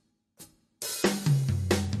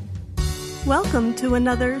Welcome to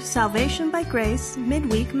another Salvation by Grace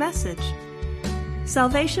midweek message.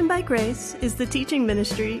 Salvation by Grace is the teaching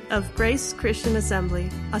ministry of Grace Christian Assembly,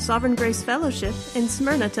 a Sovereign Grace Fellowship in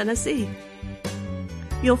Smyrna, Tennessee.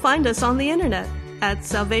 You'll find us on the internet at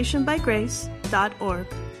salvationbygrace.org.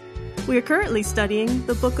 We are currently studying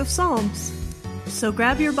the book of Psalms. So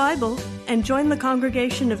grab your Bible and join the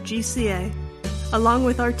congregation of GCA, along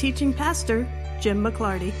with our teaching pastor, Jim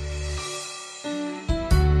McClarty.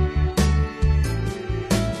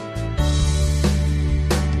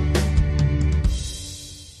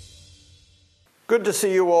 Good to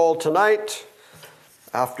see you all tonight.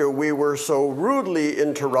 After we were so rudely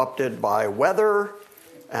interrupted by weather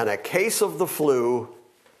and a case of the flu,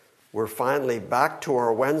 we're finally back to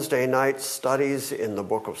our Wednesday night studies in the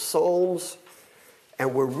book of Psalms.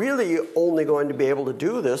 And we're really only going to be able to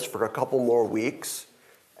do this for a couple more weeks.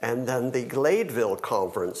 And then the Gladeville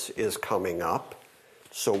conference is coming up,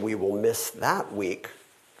 so we will miss that week.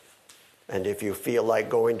 And if you feel like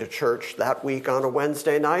going to church that week on a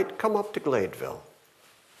Wednesday night, come up to Gladeville.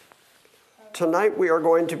 Tonight we are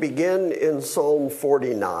going to begin in Psalm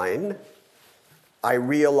 49. I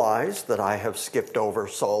realize that I have skipped over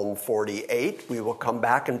Psalm 48. We will come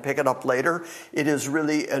back and pick it up later. It is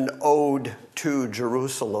really an ode to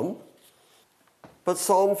Jerusalem. But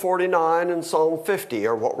Psalm 49 and Psalm 50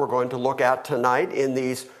 are what we're going to look at tonight. In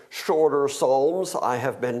these shorter psalms, I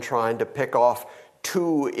have been trying to pick off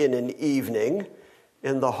 2 in an evening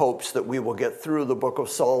in the hopes that we will get through the book of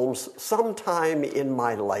Psalms sometime in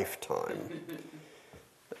my lifetime.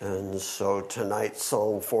 And so tonight,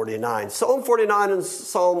 Psalm 49. Psalm 49 and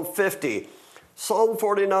Psalm 50. Psalm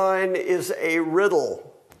 49 is a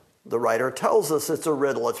riddle. The writer tells us it's a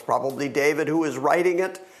riddle. It's probably David who is writing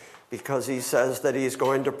it because he says that he's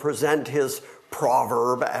going to present his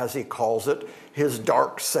proverb, as he calls it, his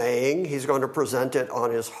dark saying. He's going to present it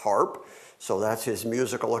on his harp. So that's his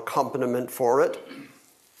musical accompaniment for it.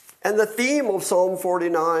 And the theme of Psalm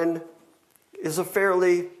 49 is a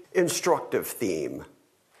fairly instructive theme.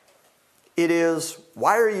 It is,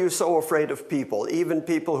 why are you so afraid of people? Even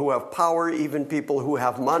people who have power, even people who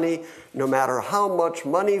have money, no matter how much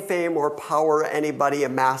money, fame, or power anybody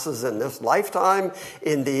amasses in this lifetime,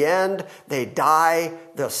 in the end, they die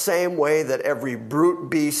the same way that every brute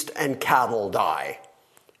beast and cattle die.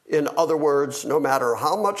 In other words, no matter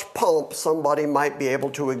how much pomp somebody might be able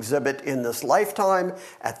to exhibit in this lifetime,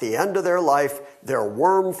 at the end of their life, they're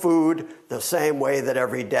worm food the same way that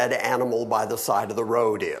every dead animal by the side of the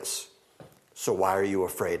road is. So why are you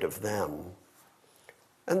afraid of them?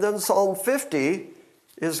 And then Psalm 50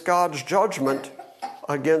 is God's judgment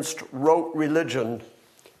against rote religion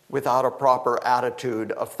without a proper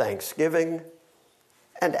attitude of thanksgiving.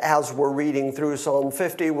 And as we're reading through Psalm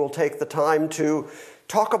 50, we'll take the time to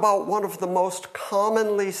talk about one of the most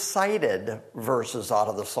commonly cited verses out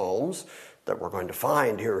of the Psalms that we're going to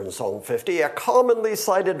find here in Psalm 50, a commonly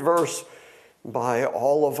cited verse by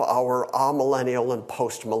all of our amillennial and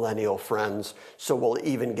postmillennial friends, so we'll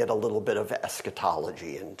even get a little bit of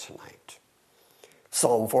eschatology in tonight.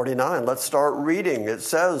 Psalm 49, let's start reading. It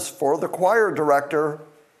says, for the choir director,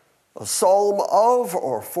 a psalm of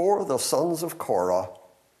or for the sons of Korah.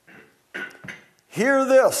 Hear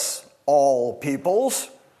this, all peoples.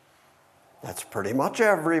 That's pretty much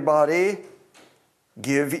everybody.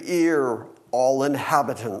 Give ear, all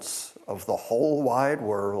inhabitants of the whole wide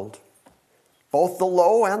world. Both the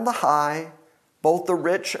low and the high, both the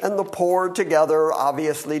rich and the poor together.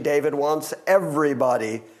 Obviously, David wants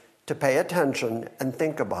everybody to pay attention and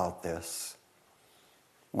think about this.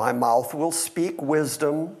 My mouth will speak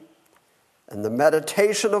wisdom, and the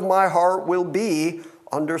meditation of my heart will be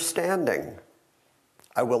understanding.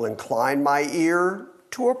 I will incline my ear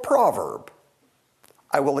to a proverb.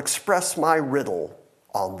 I will express my riddle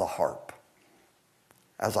on the harp.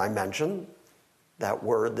 As I mentioned, that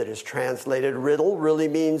word that is translated riddle really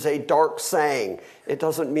means a dark saying. It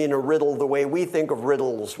doesn't mean a riddle the way we think of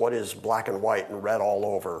riddles, what is black and white and red all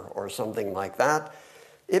over, or something like that.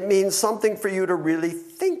 It means something for you to really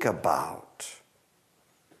think about.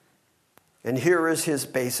 And here is his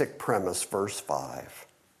basic premise, verse 5.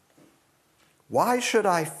 Why should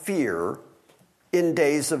I fear in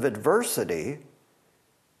days of adversity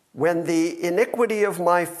when the iniquity of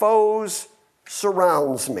my foes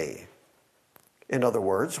surrounds me? In other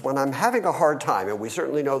words, when I'm having a hard time, and we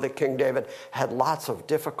certainly know that King David had lots of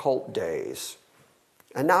difficult days,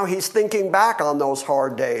 and now he's thinking back on those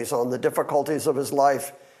hard days, on the difficulties of his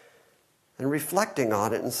life, and reflecting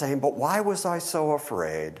on it and saying, but why was I so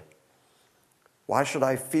afraid? Why should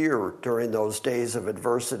I fear during those days of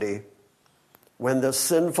adversity when the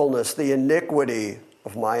sinfulness, the iniquity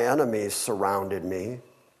of my enemies surrounded me?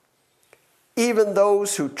 even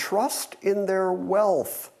those who trust in their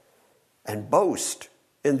wealth and boast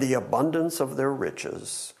in the abundance of their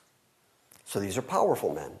riches. So these are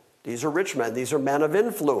powerful men. These are rich men. These are men of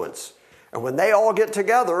influence. And when they all get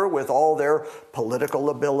together with all their political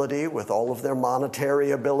ability, with all of their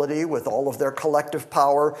monetary ability, with all of their collective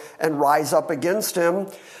power, and rise up against him,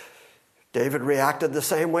 David reacted the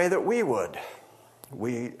same way that we would.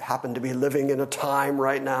 We happen to be living in a time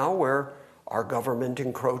right now where our government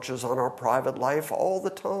encroaches on our private life all the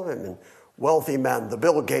time. And wealthy men, the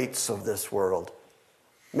Bill Gates of this world,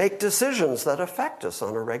 make decisions that affect us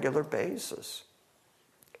on a regular basis.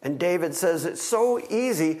 And David says it's so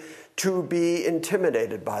easy to be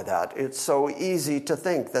intimidated by that. It's so easy to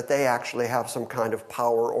think that they actually have some kind of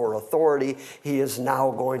power or authority. He is now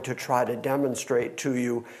going to try to demonstrate to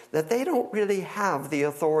you that they don't really have the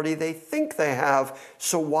authority they think they have,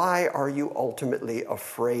 so why are you ultimately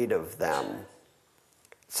afraid of them?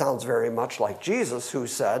 It sounds very much like Jesus, who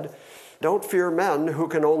said, "Don't fear men who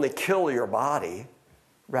can only kill your body.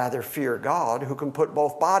 Rather fear God, who can put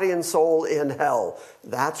both body and soul in hell."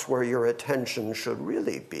 That's where your attention should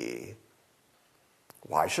really be.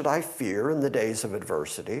 Why should I fear in the days of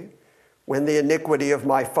adversity, when the iniquity of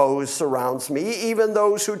my foes surrounds me, even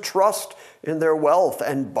those who trust in their wealth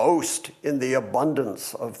and boast in the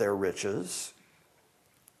abundance of their riches?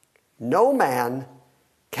 No man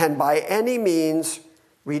can by any means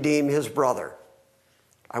redeem his brother.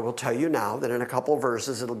 I will tell you now that in a couple of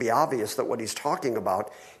verses it'll be obvious that what he's talking about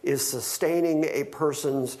is sustaining a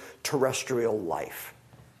person's terrestrial life,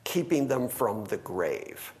 keeping them from the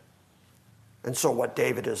grave. And so what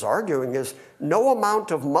David is arguing is no amount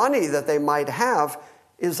of money that they might have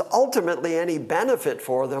is ultimately any benefit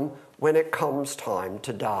for them when it comes time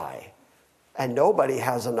to die. And nobody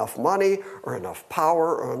has enough money or enough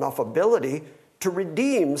power or enough ability to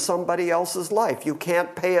redeem somebody else's life. You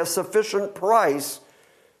can't pay a sufficient price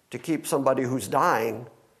to keep somebody who's dying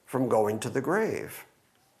from going to the grave.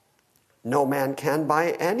 No man can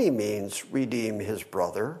by any means redeem his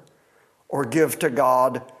brother or give to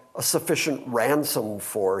God a sufficient ransom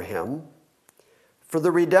for him. For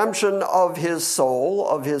the redemption of his soul,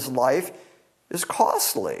 of his life, is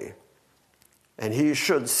costly, and he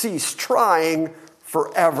should cease trying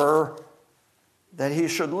forever, that he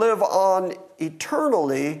should live on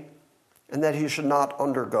eternally, and that he should not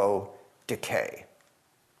undergo decay.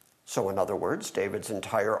 So in other words, David's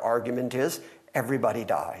entire argument is everybody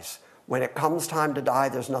dies. When it comes time to die,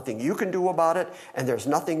 there's nothing you can do about it, and there's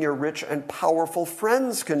nothing your rich and powerful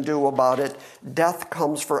friends can do about it. Death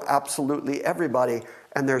comes for absolutely everybody,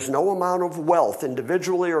 and there's no amount of wealth,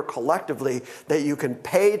 individually or collectively, that you can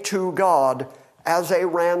pay to God as a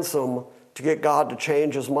ransom to get God to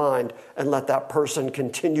change his mind and let that person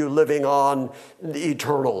continue living on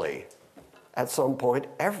eternally. At some point,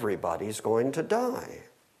 everybody's going to die.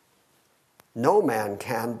 No man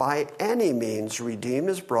can by any means redeem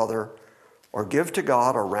his brother or give to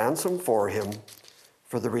God a ransom for him,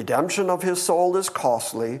 for the redemption of his soul is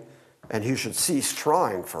costly, and he should cease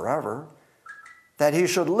trying forever, that he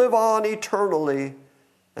should live on eternally,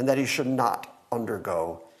 and that he should not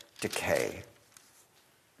undergo decay.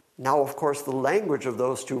 Now, of course, the language of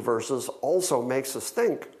those two verses also makes us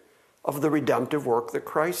think of the redemptive work that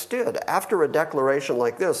Christ did. After a declaration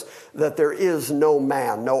like this, that there is no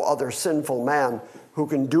man, no other sinful man who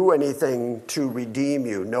can do anything to redeem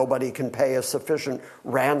you. Nobody can pay a sufficient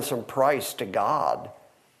ransom price to God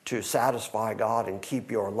to satisfy God and keep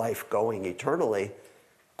your life going eternally.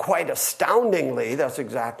 Quite astoundingly, that's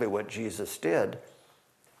exactly what Jesus did.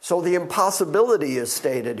 So the impossibility is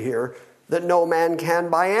stated here that no man can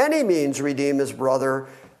by any means redeem his brother.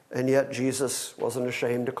 And yet Jesus wasn't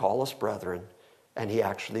ashamed to call us brethren, and he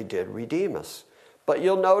actually did redeem us. But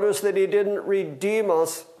you'll notice that he didn't redeem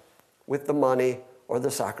us with the money or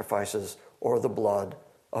the sacrifices or the blood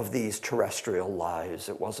of these terrestrial lives.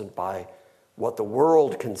 It wasn't by what the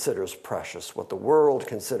world considers precious, what the world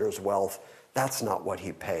considers wealth. That's not what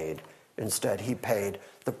he paid. Instead, he paid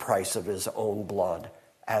the price of his own blood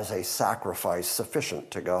as a sacrifice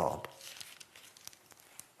sufficient to God.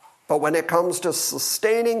 But when it comes to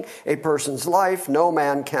sustaining a person's life, no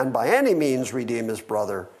man can by any means redeem his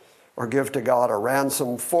brother or give to God a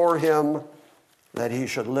ransom for him, that he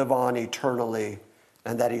should live on eternally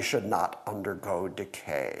and that he should not undergo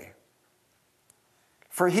decay.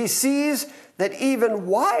 For he sees that even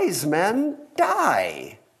wise men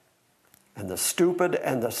die, and the stupid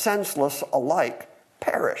and the senseless alike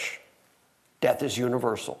perish. Death is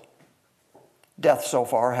universal. Death so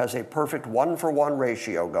far has a perfect 1-for-1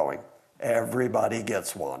 ratio going. Everybody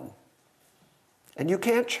gets one. And you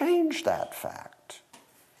can't change that fact.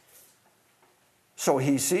 So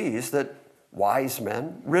he sees that wise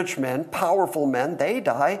men, rich men, powerful men, they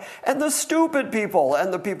die. And the stupid people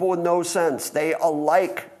and the people with no sense, they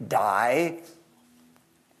alike die.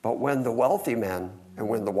 But when the wealthy men and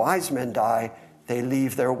when the wise men die, they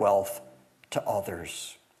leave their wealth to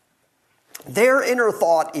others. Their inner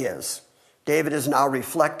thought is, David is now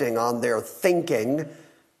reflecting on their thinking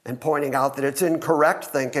and pointing out that it's incorrect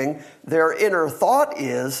thinking. Their inner thought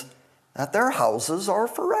is that their houses are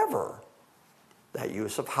forever. That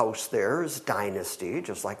use of house there is dynasty,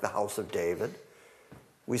 just like the house of David.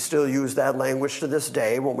 We still use that language to this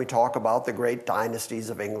day when we talk about the great dynasties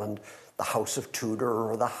of England, the House of Tudor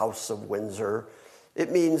or the House of Windsor.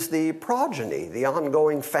 It means the progeny, the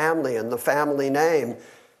ongoing family and the family name.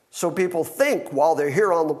 So people think while they're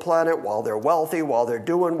here on the planet, while they're wealthy, while they're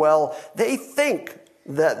doing well, they think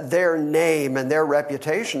that their name and their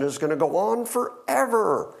reputation is going to go on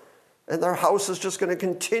forever. And their house is just going to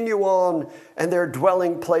continue on, and their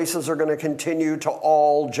dwelling places are going to continue to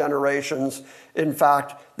all generations. In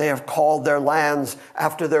fact, they have called their lands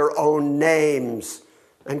after their own names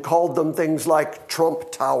and called them things like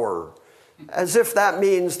Trump Tower, as if that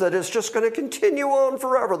means that it's just going to continue on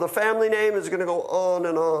forever. The family name is going to go on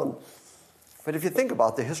and on. But if you think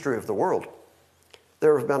about the history of the world,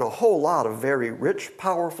 there have been a whole lot of very rich,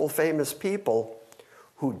 powerful, famous people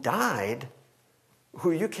who died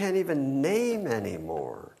who you can't even name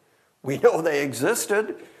anymore. We know they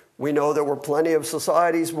existed. We know there were plenty of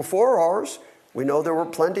societies before ours. We know there were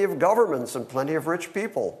plenty of governments and plenty of rich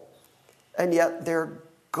people. And yet they're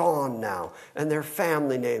gone now, and their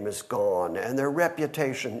family name is gone, and their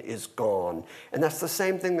reputation is gone. And that's the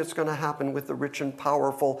same thing that's going to happen with the rich and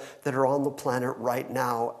powerful that are on the planet right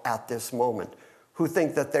now at this moment, who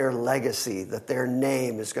think that their legacy, that their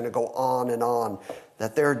name is going to go on,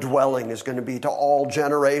 that their dwelling is going to be to all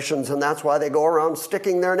generations, and that's why they go around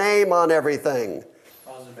sticking their name on everything.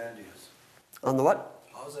 Ozymandias. On the what?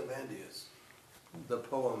 Ozymandias. The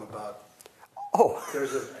poem about, oh,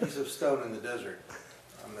 there's a piece of stone in the desert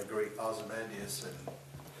on the great Ozymandias, and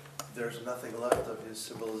there's nothing left of his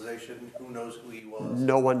civilization. Who knows who he was?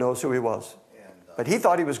 No one knows who he was. And, but he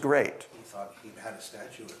thought he was great. He thought he had a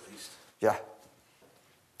statue at least. Yeah.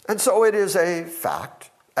 And so it is a fact,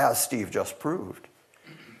 as Steve just proved,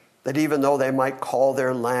 that even though they might call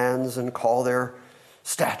their lands and call their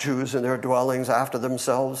statues and their dwellings after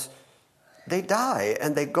themselves, they die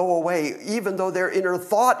and they go away, even though their inner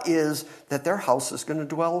thought is that their house is going to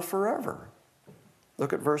dwell forever.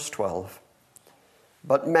 Look at verse 12.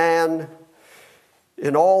 But man,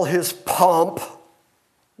 in all his pomp,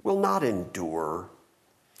 will not endure.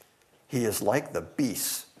 He is like the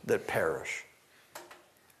beasts that perish.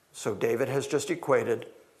 So David has just equated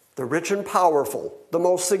the rich and powerful, the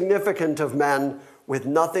most significant of men, with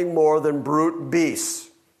nothing more than brute beasts.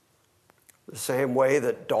 The same way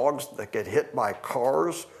that dogs that get hit by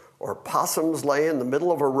cars or possums lay in the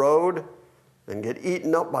middle of a road and get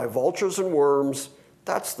eaten up by vultures and worms,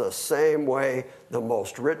 that's the same way the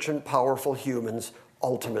most rich and powerful humans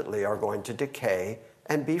ultimately are going to decay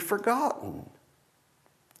and be forgotten.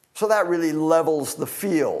 So that really levels the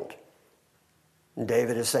field. And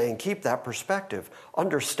David is saying, keep that perspective.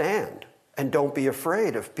 Understand and don't be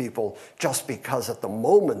afraid of people just because at the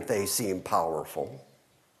moment they seem powerful.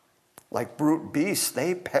 Like brute beasts,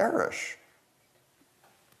 they perish.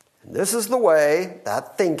 And this is the way,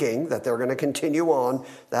 that thinking that they're going to continue on,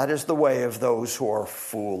 that is the way of those who are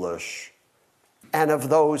foolish and of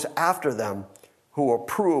those after them who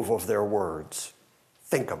approve of their words.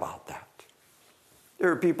 Think about that.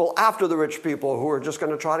 There are people after the rich people who are just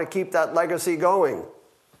going to try to keep that legacy going.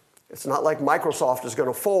 It's not like Microsoft is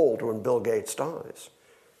going to fold when Bill Gates dies.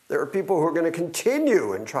 There are people who are going to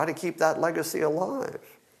continue and try to keep that legacy alive.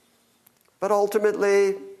 But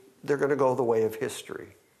ultimately, they're going to go the way of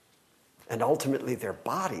history. And ultimately, their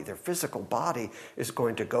body, their physical body, is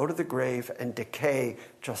going to go to the grave and decay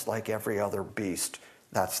just like every other beast.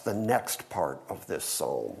 That's the next part of this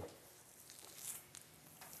psalm.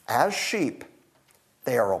 As sheep,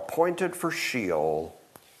 they are appointed for Sheol.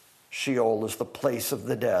 Sheol is the place of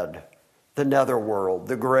the dead, the netherworld,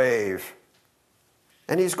 the grave.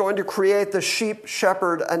 And he's going to create the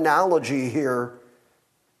sheep-shepherd analogy here.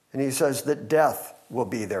 And he says that death will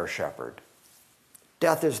be their shepherd.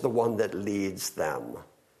 Death is the one that leads them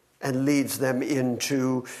and leads them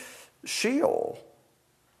into Sheol.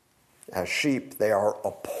 As sheep, they are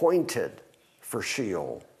appointed for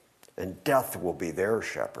Sheol, and death will be their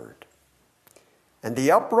shepherd. And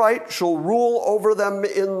the upright shall rule over them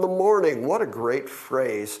in the morning. What a great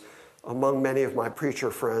phrase. Among many of my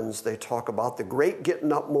preacher friends, they talk about the great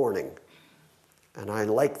getting up morning. And I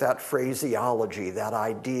like that phraseology, that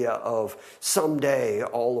idea of someday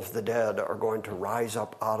all of the dead are going to rise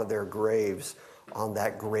up out of their graves on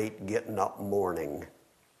that great getting up morning.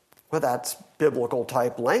 Well, that's biblical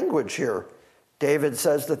type language here. David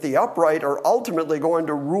says that the upright are ultimately going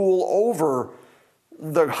to rule over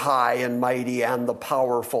the high and mighty and the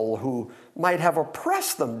powerful who might have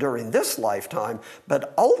oppressed them during this lifetime,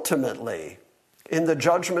 but ultimately, in the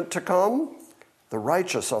judgment to come, the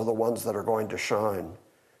righteous are the ones that are going to shine.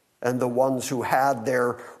 And the ones who had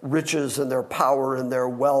their riches and their power and their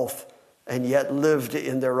wealth and yet lived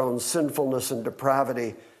in their own sinfulness and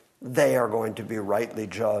depravity, they are going to be rightly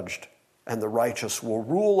judged. And the righteous will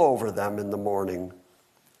rule over them in the morning.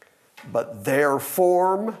 But their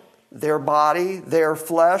form, their body, their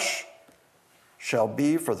flesh shall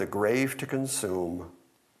be for the grave to consume.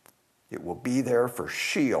 It will be there for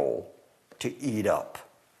Sheol to eat up.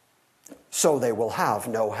 So they will have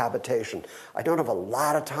no habitation. I don't have a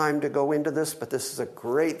lot of time to go into this, but this is a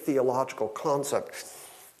great theological concept.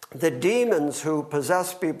 The demons who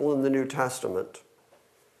possess people in the New Testament,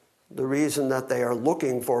 the reason that they are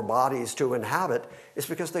looking for bodies to inhabit is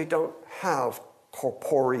because they don't have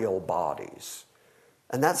corporeal bodies.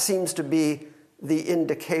 And that seems to be the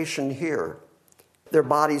indication here. Their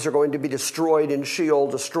bodies are going to be destroyed in Sheol,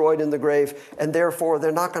 destroyed in the grave, and therefore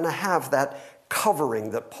they're not going to have that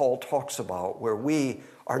covering that Paul talks about, where we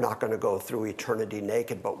are not going to go through eternity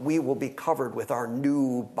naked, but we will be covered with our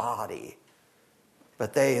new body.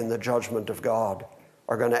 But they, in the judgment of God,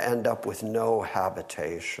 are going to end up with no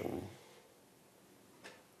habitation.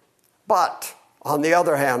 But, on the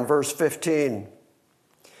other hand, verse 15,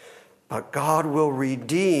 but God will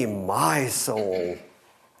redeem my soul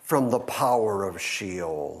from the power of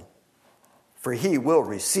Sheol, for he will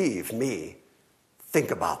receive me.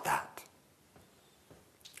 Think about that.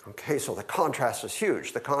 Okay, so the contrast is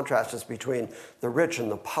huge. The contrast is between the rich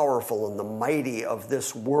and the powerful and the mighty of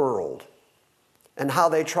this world and how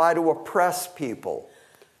they try to oppress people,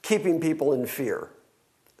 keeping people in fear.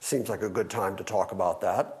 Seems like a good time to talk about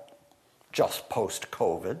that, just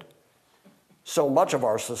post-COVID. So much of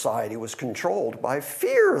our society was controlled by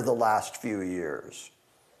fear the last few years.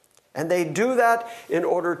 And they do that in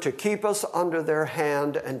order to keep us under their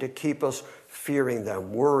hand and to keep us fearing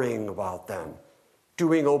them, worrying about them,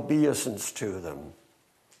 doing obeisance to them.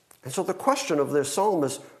 And so the question of this psalm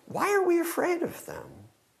is, why are we afraid of them?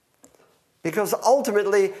 Because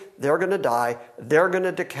ultimately, they're going to die, they're going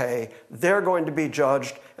to decay, they're going to be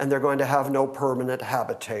judged, and they're going to have no permanent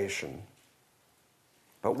habitation.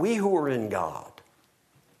 But we who are in God,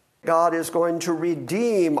 God is going to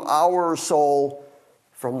redeem our soul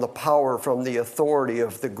from the power, from the authority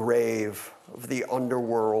of the grave, of the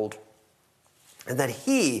underworld, and that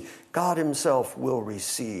he, God himself, will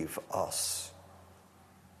receive us.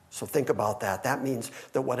 So think about that. That means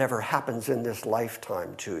that whatever happens in this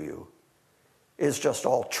lifetime to you is just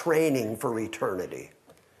all training for eternity.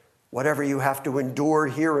 Whatever you have to endure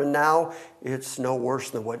here and now, it's no worse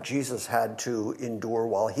than what Jesus had to endure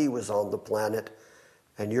while he was on the planet.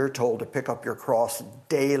 And you're told to pick up your cross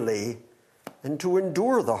daily and to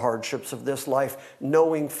endure the hardships of this life,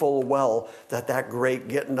 knowing full well that that great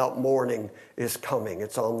getting up morning is coming.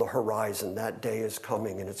 It's on the horizon. That day is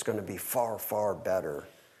coming, and it's going to be far, far better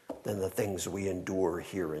than the things we endure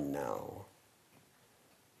here and now.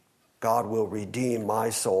 God will redeem my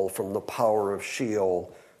soul from the power of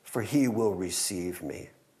Sheol, for he will receive me.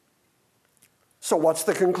 So what's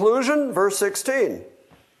the conclusion? Verse 16.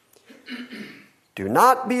 Do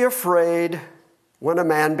not be afraid when a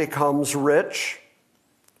man becomes rich,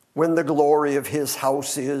 when the glory of his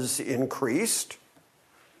house is increased.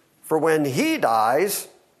 For when he dies,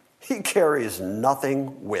 he carries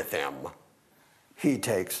nothing with him. He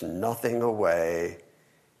takes nothing away.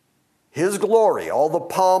 His glory, all the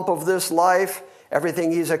pomp of this life,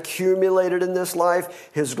 everything he's accumulated in this life,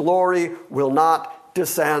 his glory will not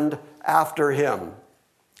descend after him.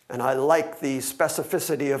 And I like the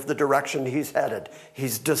specificity of the direction he's headed.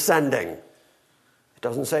 He's descending. It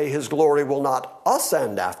doesn't say his glory will not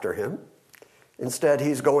ascend after him. Instead,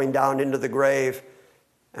 he's going down into the grave,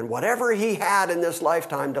 and whatever he had in this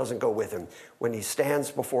lifetime doesn't go with him. When he stands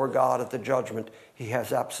before God at the judgment, he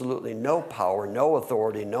has absolutely no power, no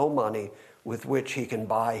authority, no money with which he can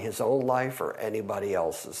buy his own life or anybody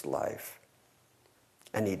else's life.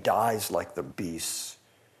 And he dies like the beasts.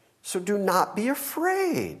 So do not be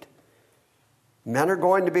afraid. Men are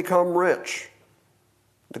going to become rich.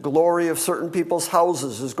 The glory of certain people's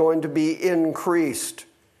houses is going to be increased.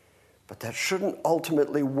 But that shouldn't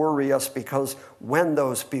ultimately worry us, because when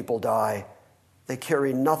those people die, they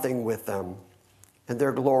carry nothing with them, and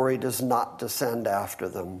their glory does not descend after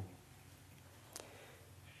them.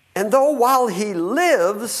 And though while he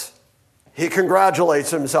lives, he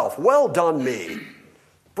congratulates himself. Well done, me.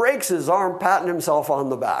 Breaks his arm, patting himself on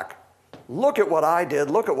the back. Look at what I did.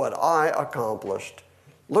 Look at what I accomplished.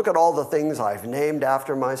 Look at all the things I've named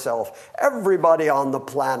after myself. Everybody on the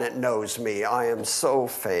planet knows me. I am so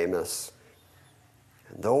famous.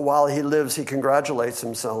 And though while he lives, he congratulates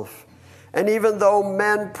himself. And even though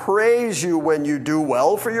men praise you when you do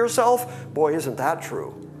well for yourself, boy, isn't that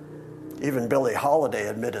true? Even Billie Holiday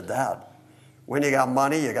admitted that. When you got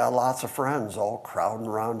money, you got lots of friends all crowding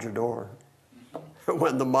around your door.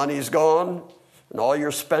 When the money's gone and all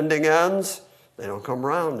your spending ends, they don't come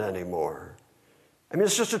around anymore. I mean,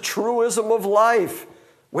 it's just a truism of life.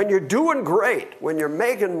 When you're doing great, when you're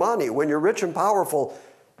making money, when you're rich and powerful,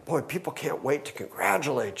 boy, people can't wait to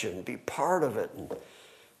congratulate you and be part of it and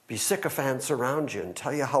be sycophants around you and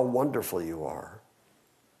tell you how wonderful you are.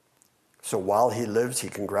 So while he lives, he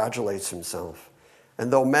congratulates himself.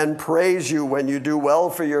 And though men praise you when you do well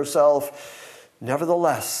for yourself,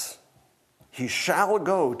 nevertheless, he shall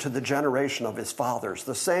go to the generation of his fathers.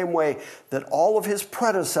 The same way that all of his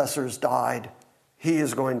predecessors died, he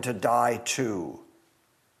is going to die too.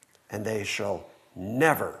 And they shall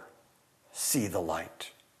never see the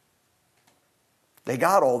light. They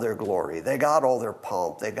got all their glory. They got all their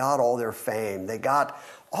pomp. They got all their fame. They got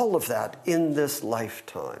all of that in this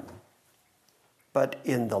lifetime. But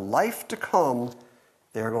in the life to come,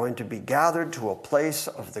 they're going to be gathered to a place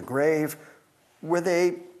of the grave where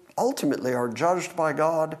they ultimately are judged by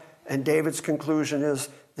God. And David's conclusion is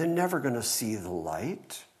they're never going to see the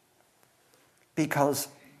light. Because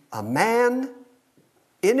a man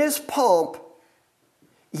in his pomp,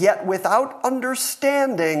 yet without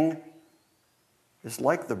understanding, is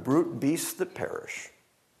like the brute beasts that perish.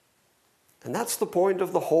 And that's the point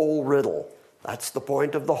of the whole riddle. That's the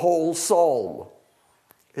point of the whole psalm,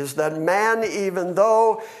 is that man, even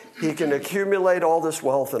though he can accumulate all this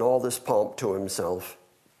wealth and all this pomp to himself,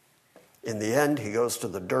 in the end he goes to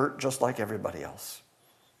the dirt just like everybody else.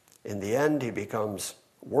 In the end he becomes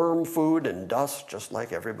worm food and dust just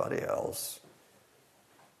like everybody else.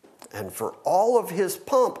 And for all of his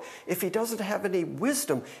pomp, if he doesn't have any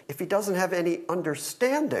wisdom, if he doesn't have any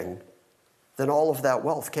understanding, then all of that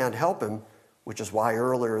wealth can't help him, which is why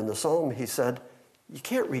earlier in the psalm he said, you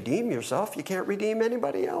can't redeem yourself, you can't redeem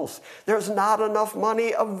anybody else. There's not enough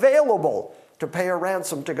money available to pay a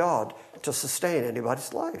ransom to God to sustain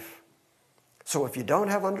anybody's life. So if you don't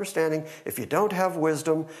have understanding, if you don't have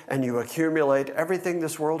wisdom, and you accumulate everything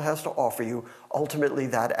this world has to offer you, ultimately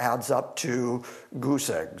that adds up to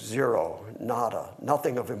goose egg, zero, nada,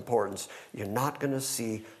 nothing of importance. You're not going to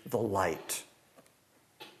see the light.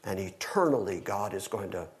 And eternally, God is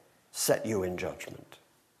going to set you in judgment.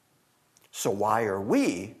 So why are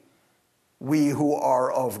we who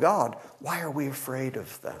are of God, why are we afraid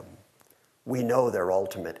of them? We know their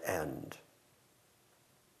ultimate end.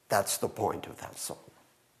 That's the point of that psalm.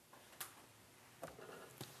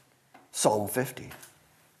 Psalm 50.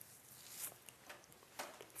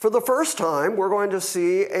 For the first time, we're going to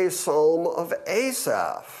see a psalm of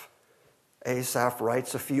Asaph. Asaph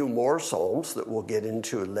writes a few more psalms that we'll get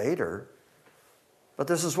into later. But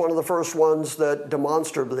this is one of the first ones that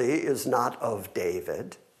demonstrably is not of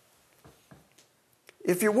David.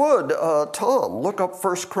 If you would, Tom, look up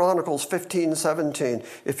 1 Chronicles 15:17.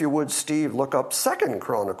 If you would, Steve, look up 2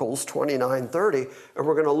 Chronicles 29:30. And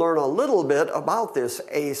we're going to learn a little bit about this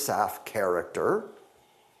Asaph character.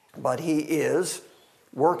 But he is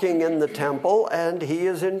working in the temple, and he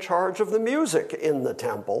is in charge of the music in the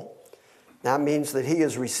temple. That means that he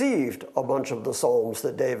has received a bunch of the psalms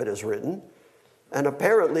that David has written, and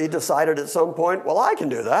apparently decided at some point, well, I can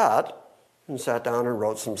do that, and sat down and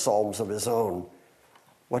wrote some psalms of his own.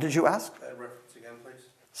 What did you ask? That reference again, please.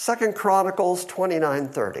 2 Chronicles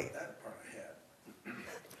 29:30. That part I had.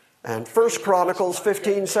 And 1 Chronicles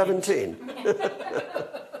 15:17.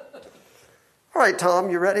 All right, Tom,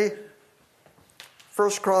 you ready?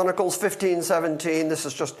 1 Chronicles 15:17. This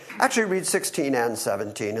is just, actually read 16 and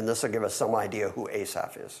 17, and this will give us some idea who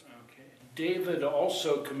Asaph is. Okay. David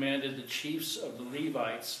also commanded the chiefs of the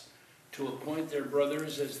Levites to appoint their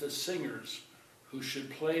brothers as the singers, who should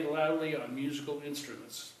play loudly on musical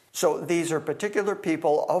instruments. So these are particular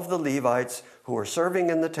people of the Levites who are serving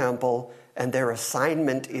in the temple, and their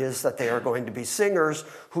assignment is that they are going to be singers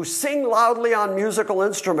who sing loudly on musical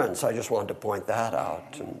instruments. I just wanted to point that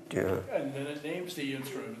out. And then it names the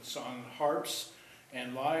instruments on harps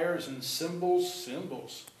and lyres and cymbals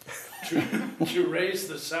to raise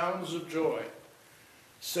the sounds of joy.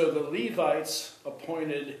 So the Levites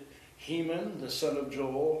appointed Heman, the son of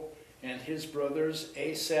Joel, and his brothers,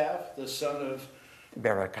 Asaph, the son of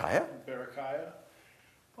Berechiah.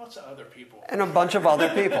 Lots of other people. And a bunch of other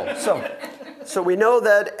people. So we know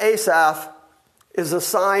that Asaph is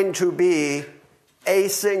assigned to be a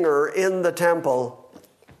singer in the temple,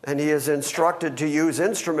 and he is instructed to use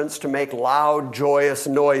instruments to make loud, joyous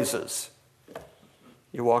noises.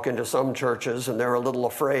 You walk into some churches and they're a little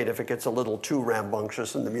afraid if it gets a little too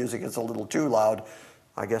rambunctious and the music gets a little too loud.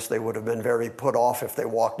 I guess they would have been very put off if they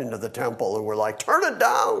walked into the temple and were like, turn it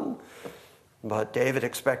down. But David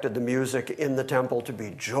expected the music in the temple to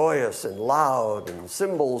be joyous and loud, and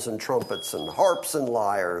cymbals and trumpets and harps and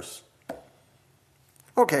lyres.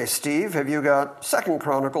 Okay, Steve, have you got 2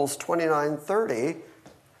 Chronicles 29:30?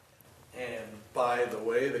 And by the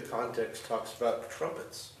way, the context talks about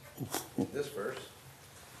trumpets in this verse.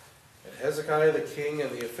 And Hezekiah the king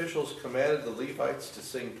and the officials commanded the Levites to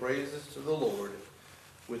sing praises to the Lord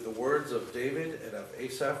with the words of David and of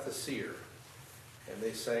Asaph the seer. And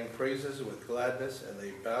they sang praises with gladness, and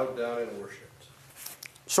they bowed down and worshipped.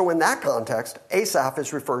 So in that context, Asaph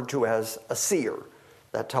is referred to as a seer.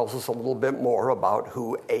 That tells us a little bit more about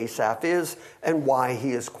who Asaph is and why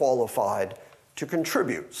he is qualified to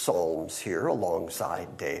contribute psalms here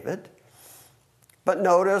alongside David. But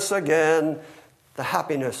notice again the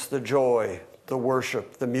happiness, the joy, the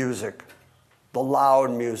worship, the music, the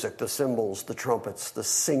loud music, the cymbals, the trumpets, the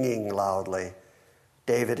singing loudly.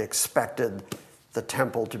 David expected the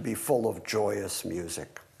temple to be full of joyous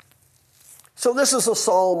music. So this is a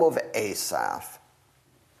psalm of Asaph.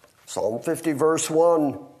 Psalm 50, verse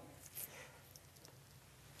 1.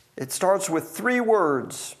 It starts with 3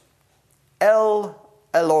 words. El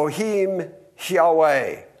Elohim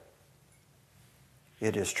Yahweh.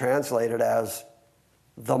 It is translated as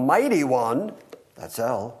the mighty one, that's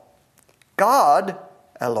El, God,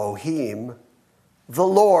 Elohim, the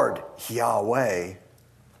Lord, Yahweh,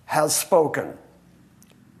 has spoken.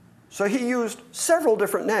 So he used several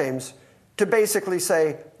different names to basically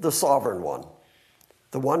say the sovereign one,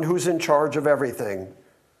 the one who's in charge of everything,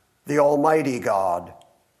 the Almighty God.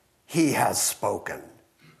 He has spoken.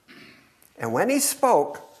 And when he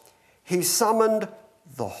spoke, he summoned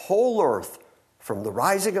the whole earth from the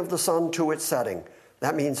rising of the sun to its setting.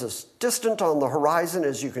 That means as distant on the horizon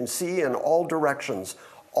as you can see in all directions.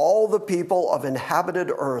 All the people of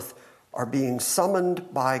inhabited earth are being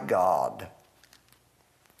summoned by God.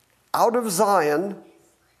 Out of Zion,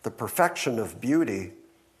 the perfection of beauty,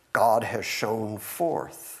 God has shone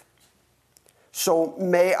forth. So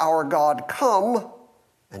may our God come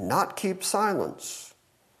and not keep silence.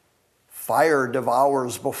 Fire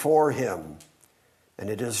devours before him, and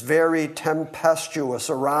it is very tempestuous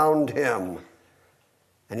around him.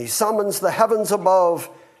 And he summons the heavens above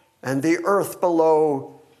and the earth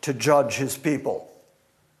below to judge his people.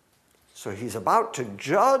 So he's about to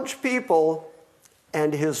judge people,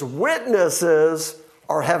 and his witnesses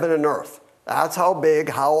are heaven and earth. That's how big,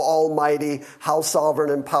 how almighty, how sovereign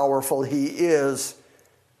and powerful he is.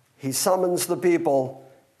 He summons the people,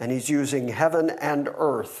 and he's using heaven and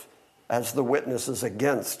earth as the witnesses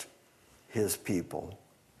against his people,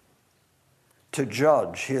 to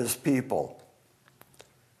judge his people.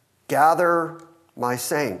 Gather my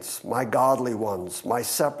saints, my godly ones, my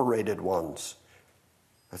separated ones.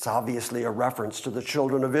 That's obviously a reference to the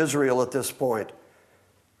children of Israel at this point.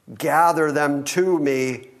 Gather them to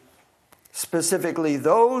me, specifically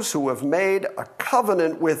those who have made a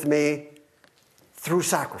covenant with me through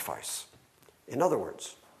sacrifice. In other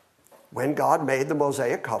words, when God made the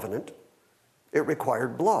Mosaic covenant, it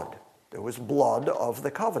required blood. There was blood of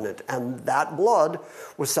the covenant, and that blood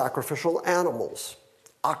was sacrificial animals.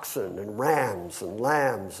 Oxen and rams and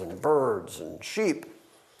lambs and birds and sheep.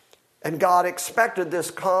 And God expected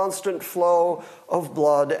this constant flow of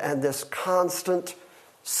blood and this constant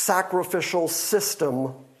sacrificial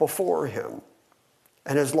system before him.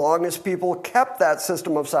 And as long as people kept that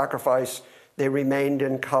system of sacrifice, they remained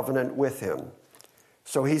in covenant with him.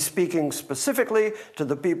 So he's speaking specifically to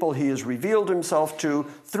the people he has revealed himself to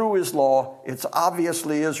through his law. It's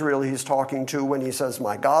obviously Israel he's talking to when he says,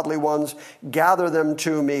 my godly ones, gather them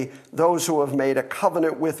to me, those who have made a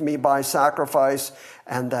covenant with me by sacrifice,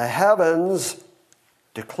 and the heavens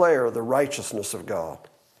declare the righteousness of God.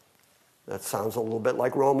 That sounds a little bit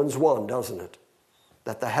like Romans 1, doesn't it?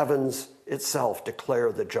 That the heavens itself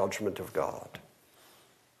declare the judgment of God.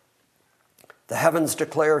 The heavens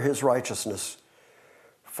declare his righteousness.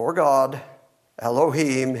 For God,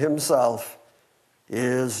 Elohim himself,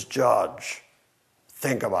 is judge.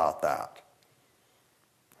 Think about that.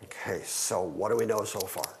 Okay, so what do we know so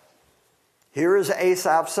far? Here is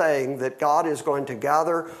Asaph saying that God is going to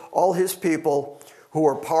gather all his people who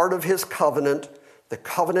are part of his covenant, the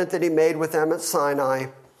covenant that he made with them at Sinai,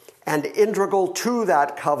 and integral to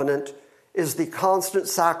that covenant is the constant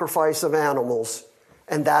sacrifice of animals,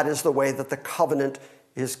 and that is the way that the covenant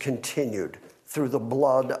is continued, through the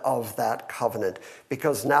blood of that covenant.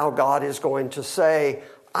 Because now God is going to say,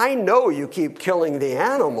 I know you keep killing the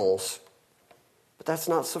animals, but that's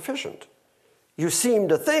not sufficient. You seem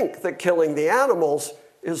to think that killing the animals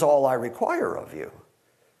is all I require of you.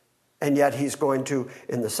 And yet he's going to,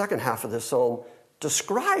 in the second half of this psalm,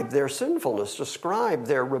 describe their sinfulness, describe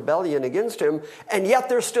their rebellion against him, and yet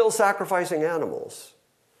they're still sacrificing animals.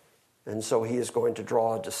 And so he is going to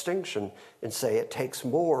draw a distinction and say it takes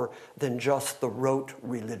more than just the rote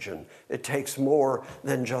religion. It takes more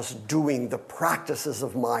than just doing the practices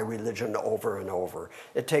of my religion over and over.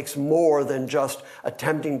 It takes more than just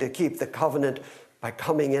attempting to keep the covenant by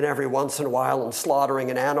coming in every once in a while and slaughtering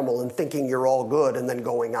an animal and thinking you're all good and then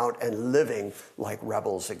going out and living like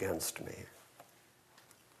rebels against me.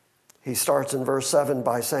 He starts in verse 7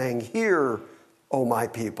 by saying, Hear, O my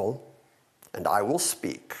people, and I will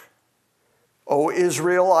speak. O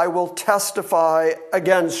Israel, I will testify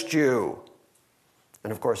against you.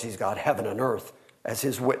 And of course, he's got heaven and earth as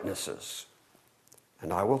his witnesses.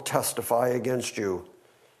 And I will testify against you.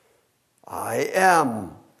 I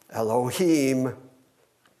am Elohim,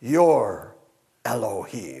 your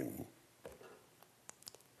Elohim.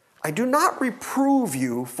 I do not reprove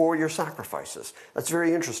you for your sacrifices. That's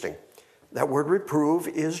very interesting. That word reprove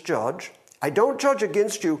is judge. I don't judge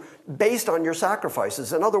against you based on your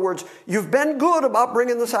sacrifices. In other words, you've been good about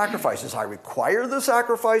bringing the sacrifices. I require the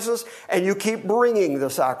sacrifices, and you keep bringing the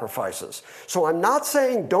sacrifices. So I'm not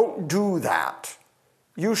saying don't do that.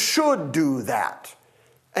 You should do that.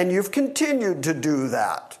 And you've continued to do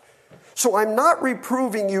that. So I'm not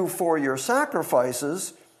reproving you for your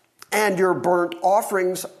sacrifices, and your burnt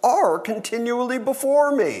offerings are continually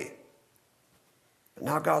before me. But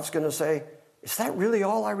now God's going to say, is that really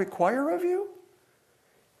all I require of you?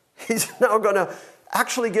 He's now going to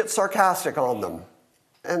actually get sarcastic on them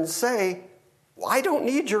and say, well, I don't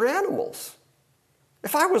need your animals.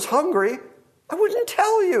 If I was hungry, I wouldn't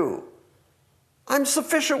tell you. I'm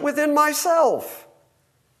sufficient within myself.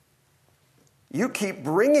 You keep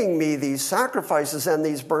bringing me these sacrifices and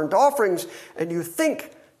these burnt offerings, and you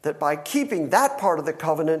think that by keeping that part of the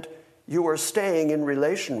covenant, you are staying in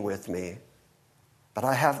relation with me. But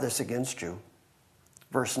I have this against you.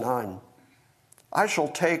 Verse 9, I shall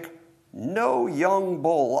take no young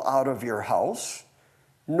bull out of your house,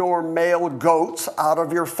 nor male goats out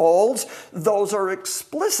of your folds. Those are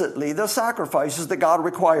explicitly the sacrifices that God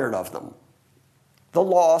required of them. The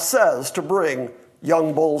law says to bring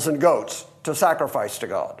young bulls and goats to sacrifice to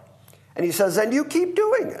God. And he says, and you keep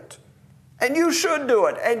doing it. And you should do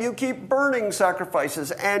it. And you keep burning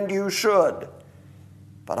sacrifices. And you should.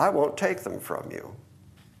 But I won't take them from you.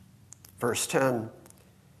 Verse 10,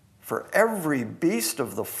 for every beast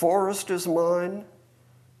of the forest is mine,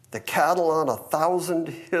 the cattle on 1,000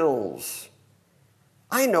 hills.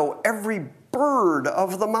 I know every bird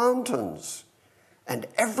of the mountains, and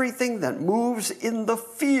everything that moves in the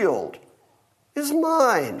field is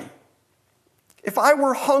mine. If I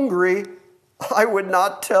were hungry, I would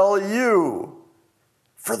not tell you,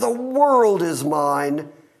 for the world is mine,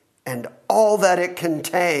 and all that it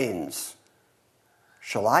contains.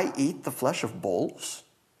 Shall I eat the flesh of bulls,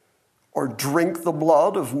 or drink the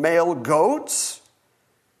blood of male goats?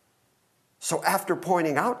 So after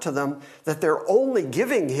pointing out to them that they're only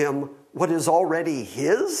giving him what is already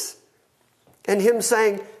his, and him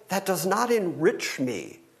saying, that does not enrich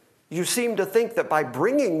me. You seem to think that by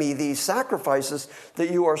bringing me these sacrifices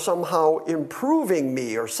that you are somehow improving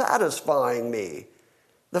me or satisfying me.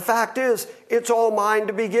 The fact is, it's all mine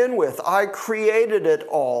to begin with. I created it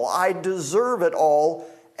all. I deserve it all.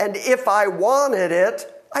 And if I wanted it,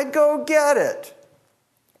 I'd go get it.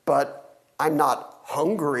 But I'm not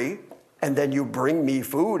hungry, and then you bring me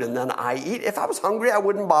food, and then I eat. If I was hungry, I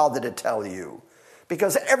wouldn't bother to tell you,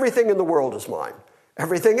 because everything in the world is mine.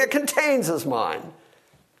 Everything it contains is mine.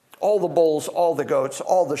 All the bulls, all the goats,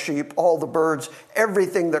 all the sheep, all the birds,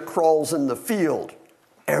 everything that crawls in the field,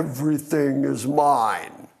 everything is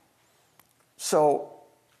mine. So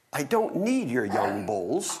I don't need your young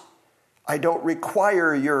bulls. I don't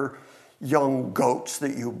require your young goats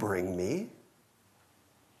that you bring me.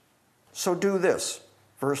 So do this,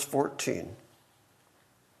 verse 14.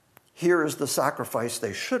 Here is the sacrifice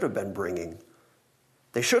they should have been bringing.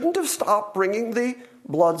 They shouldn't have stopped bringing the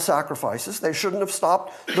blood sacrifices. They shouldn't have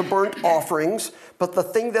stopped the burnt offerings. But the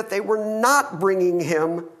thing that they were not bringing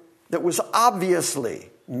him that was obviously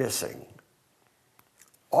missing,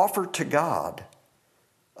 offer to God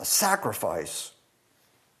a sacrifice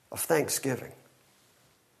of thanksgiving.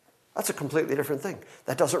 That's a completely different thing.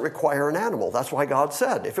 That doesn't require an animal. That's why God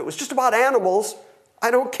said, if it was just about animals,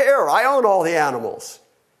 I don't care. I own all the animals.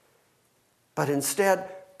 But instead,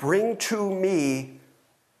 bring to me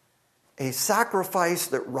a sacrifice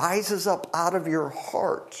that rises up out of your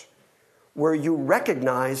heart, where you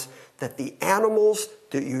recognize that the animals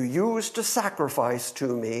that you use to sacrifice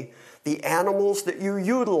to me, the animals that you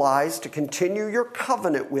utilize to continue your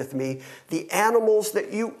covenant with me, the animals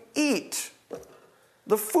that you eat,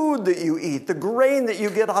 the food that you eat, the grain that you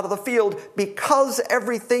get out of the field, because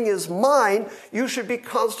everything is mine, you should be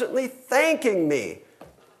constantly thanking me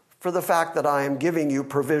for the fact that I am giving you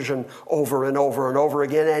provision over and over and over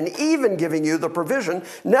again, and even giving you the provision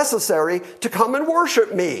necessary to come and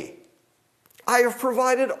worship me. I have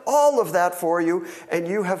provided all of that for you, and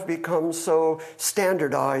you have become so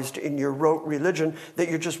standardized in your rote religion that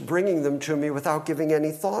you're just bringing them to me without giving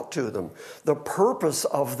any thought to them. The purpose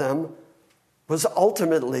of them was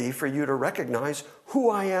ultimately for you to recognize who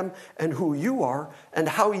I am and who you are and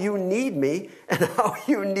how you need me and how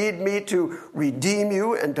you need me to redeem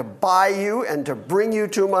you and to buy you and to bring you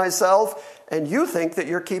to myself. And you think that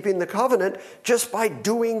you're keeping the covenant just by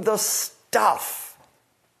doing the stuff.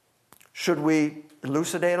 Should we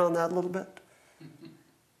elucidate on that a little bit?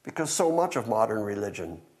 Because so much of modern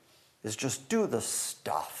religion is just do the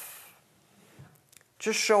stuff.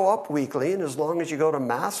 Just show up weekly, and as long as you go to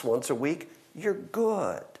Mass once a week, you're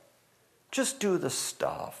good. Just do the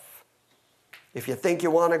stuff. If you think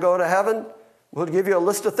you want to go to heaven, we'll give you a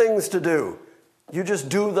list of things to do. You just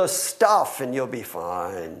do the stuff and you'll be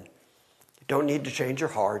fine. You don't need to change your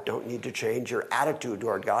heart. Don't need to change your attitude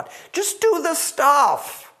toward God. Just do the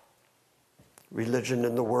stuff. Religion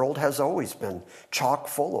in the world has always been chock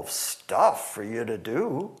full of stuff for you to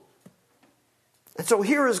do. And so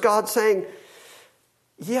here is God saying,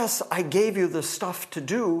 yes, I gave you the stuff to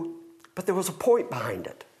do, but there was a point behind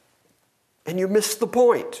it. And you missed the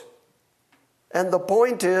point. And the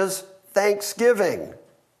point is thanksgiving.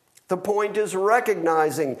 The point is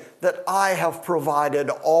recognizing that I have provided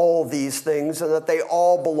all these things and that they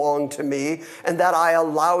all belong to me and that I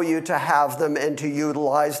allow you to have them and to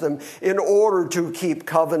utilize them in order to keep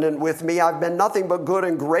covenant with me. I've been nothing but good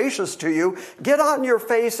and gracious to you. Get on your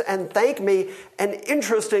face and thank me. And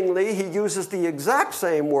interestingly, he uses the exact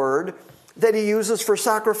same word that he uses for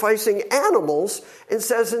sacrificing animals and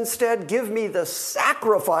says instead, give me the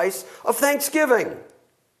sacrifice of thanksgiving.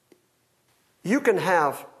 You can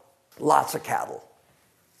have lots of cattle.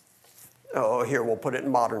 Oh, here, we'll put it in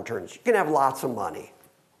modern terms. You can have lots of money.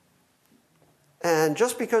 And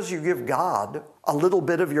just because you give God a little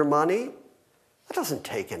bit of your money, that doesn't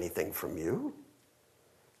take anything from you.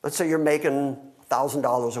 Let's say you're making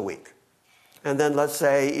 $1,000 a week. And then let's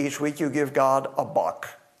say each week you give God $1.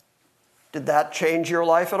 Did that change your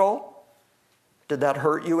life at all? Did that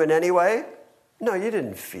hurt you in any way? No, you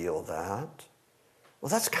didn't feel that. Well,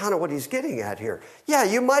 that's kind of what he's getting at here. Yeah,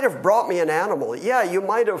 you might have brought me an animal. Yeah, you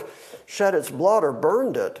might have shed its blood or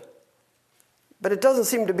burned it. But it doesn't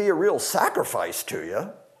seem to be a real sacrifice to you.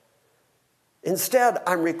 Instead,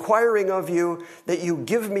 I'm requiring of you that you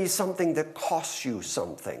give me something that costs you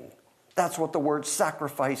something. That's what the word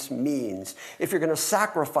sacrifice means. If you're going to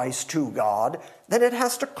sacrifice to God, then it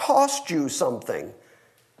has to cost you something.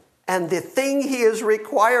 And the thing he is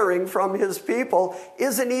requiring from his people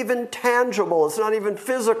isn't even tangible. It's not even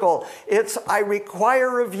physical. It's, I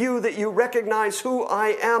require of you that you recognize who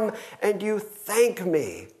I am and you thank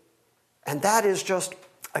me. And that is just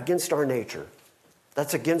against our nature.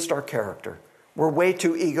 That's against our character. We're way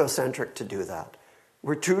too egocentric to do that.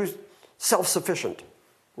 We're too self-sufficient.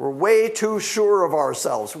 We're way too sure of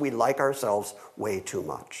ourselves. We like ourselves way too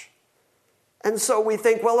much. And so we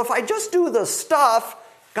think, well, if I just do the stuff,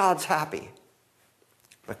 God's happy.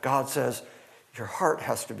 But God says, your heart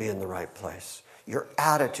has to be in the right place. Your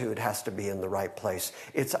attitude has to be in the right place.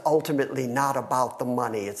 It's ultimately not about the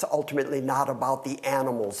money. It's ultimately not about the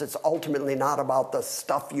animals. It's ultimately not about the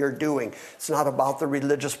stuff you're doing. It's not about the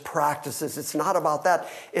religious practices. It's not about that.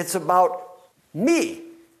 It's about me.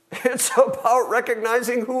 It's about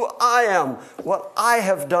recognizing who I am, what I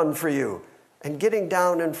have done for you, and getting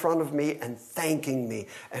down in front of me and thanking me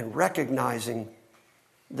and recognizing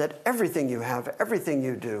that everything you have, everything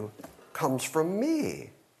you do comes from me.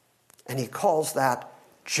 And he calls that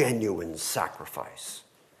genuine sacrifice.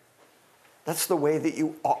 That's the way that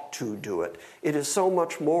you ought to do it. It is so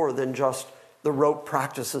much more than just the rote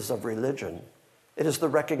practices of religion. It is the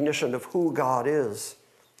recognition of who God is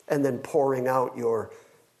and then pouring out your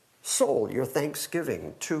soul, your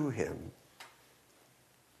thanksgiving to him.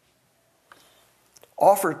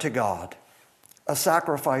 Offer to God a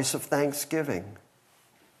sacrifice of thanksgiving.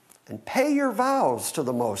 and pay your vows to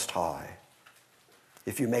the Most High.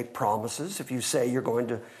 If you make promises, if you say you're going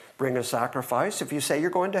to bring a sacrifice, if you say you're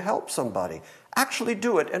going to help somebody, actually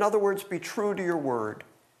do it. In other words, be true to your word.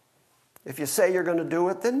 If you say you're going to do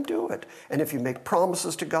it, then do it. And if you make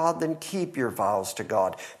promises to God, then keep your vows to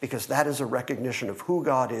God, because that is a recognition of who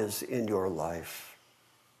God is in your life.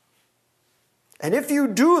 And if you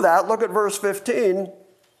do that, look at verse 15,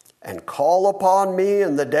 and call upon me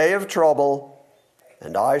in the day of trouble,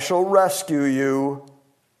 and I shall rescue you,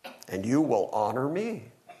 and you will honor me.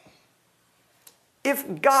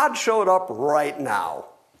 If God showed up right now,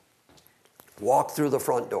 walked through the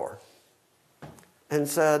front door, and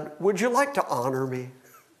said, would you like to honor me?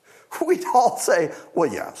 We'd all say, well,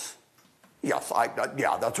 yes. Yes,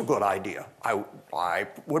 yeah, that's a good idea. I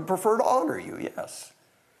would prefer to honor you, yes.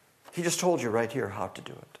 He just told you right here how to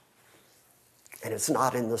do it. And it's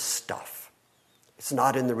not in the stuff. It's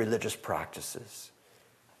not in the religious practices.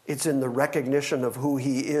 It's in the recognition of who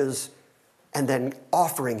he is, and then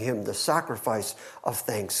offering him the sacrifice of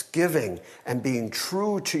thanksgiving and being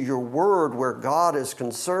true to your word where God is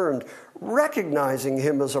concerned, recognizing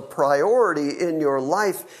him as a priority in your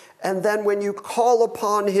life. And then when you call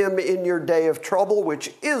upon him in your day of trouble,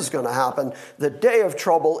 which is going to happen, the day of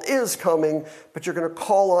trouble is coming, but you're going to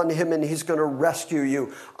call on him and he's going to rescue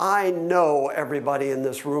you. I know everybody in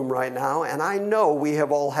this room right now, and I know we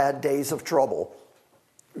have all had days of trouble.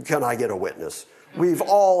 Can I get a witness? We've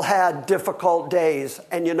all had difficult days,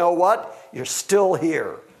 and you know what? You're still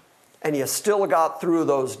here, and you still got through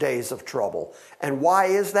those days of trouble. And why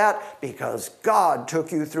is that? Because God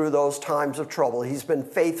took you through those times of trouble. He's been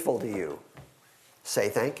faithful to you. Say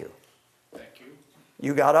thank you. Thank you.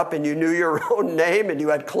 You got up and you knew your own name, and you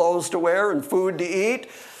had clothes to wear and food to eat.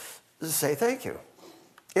 Say thank you.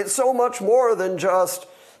 It's so much more than just,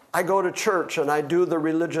 I go to church and I do the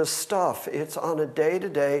religious stuff. It's on a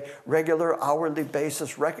day-to-day, regular, hourly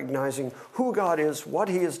basis, recognizing who God is, what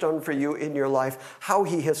he has done for you in your life, how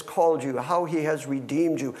he has called you, how he has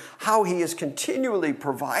redeemed you, how he is continually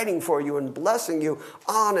providing for you and blessing you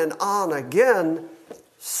on and on again.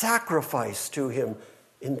 Sacrifice to him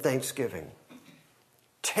in thanksgiving.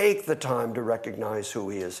 Take the time to recognize who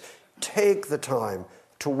he is. Take the time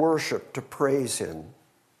to worship, to praise him.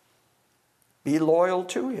 Be loyal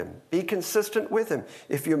to him. Be consistent with him.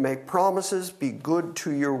 If you make promises, be good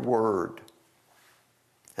to your word.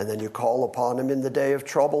 And then you call upon him in the day of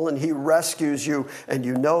trouble and he rescues you. And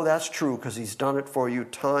you know that's true because he's done it for you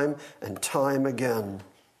time and time again.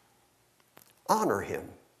 Honor him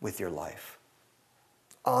with your life.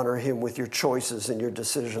 Honor him with your choices and your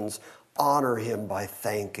decisions. Honor him by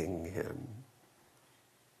thanking him.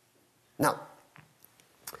 Now,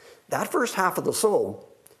 that first half of the psalm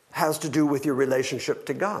has to do with your relationship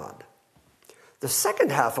to God. The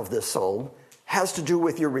second half of this psalm has to do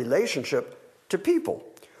with your relationship to people,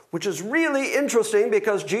 which is really interesting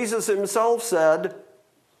because Jesus himself said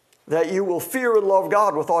that you will fear and love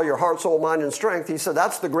God with all your heart, soul, mind, and strength. He said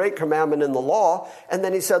that's the great commandment in the law. And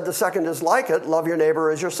then he said the second is like it, love your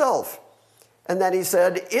neighbor as yourself. And then he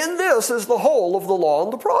said, in this is the whole of the law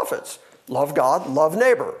and the prophets. Love God, love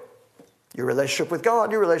neighbor. Your relationship with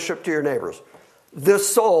God, your relationship to your neighbors.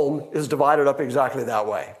 This psalm is divided up exactly that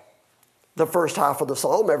way. The first half of the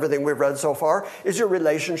psalm, everything we've read so far, is your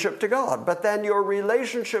relationship to God. But then your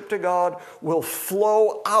relationship to God will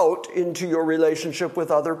flow out into your relationship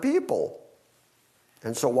with other people.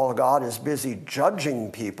 And so while God is busy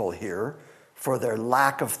judging people here for their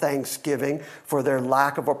lack of thanksgiving, for their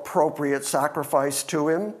lack of appropriate sacrifice to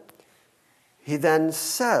him, he then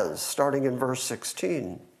says, starting in verse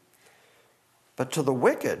 16, but to the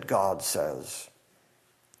wicked, God says,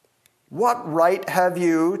 what right have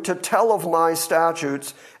you to tell of my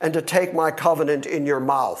statutes and to take my covenant in your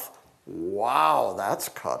mouth? Wow, that's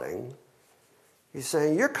cutting. He's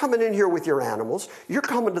saying, you're coming in here with your animals, you're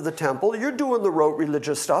coming to the temple, you're doing the rote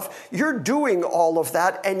religious stuff, you're doing all of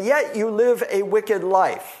that, and yet you live a wicked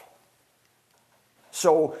life.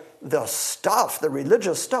 So the stuff, the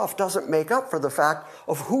religious stuff, doesn't make up for the fact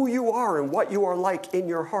of who you are and what you are like in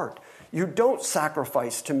your heart. You don't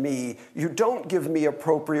sacrifice to me. You don't give me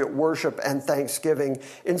appropriate worship and thanksgiving.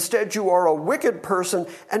 Instead, you are a wicked person.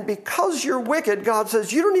 And because you're wicked, God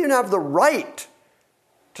says, you don't even have the right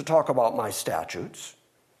to talk about my statutes.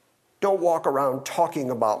 Don't walk around talking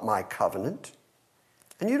about my covenant.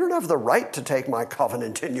 And you don't have the right to take my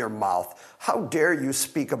covenant in your mouth. How dare you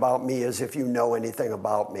speak about me as if you know anything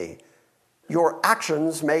about me? Your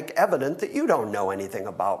actions make evident that you don't know anything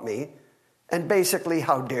about me. And basically,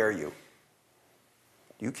 how dare you?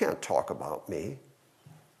 You can't talk about me.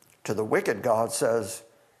 To the wicked, God says,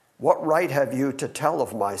 what right have you to tell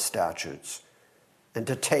of my statutes? and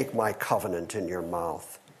to take my covenant in your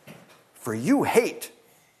mouth. For you hate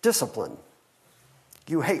discipline.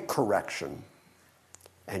 You hate correction.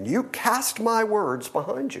 And you cast my words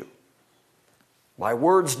behind you. My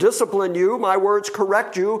words discipline you. My words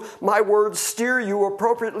correct you. My words steer you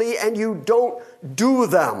appropriately, and you don't do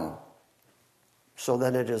them. So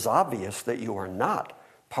then it is obvious that you are not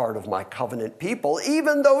part of my covenant people,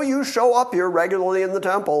 even though you show up here regularly in the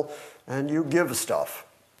temple and you give stuff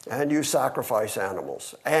and you sacrifice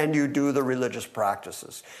animals and you do the religious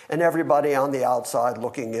practices. And everybody on the outside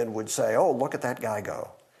looking in would say, oh, look at that guy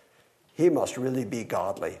go. He must really be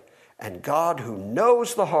godly. And God, who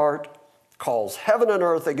knows the heart, calls heaven and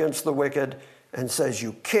earth against the wicked and says,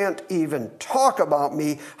 you can't even talk about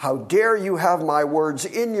me. How dare you have my words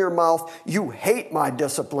in your mouth? You hate my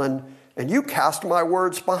discipline, and you cast my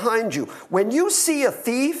words behind you. When you see a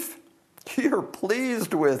thief, you're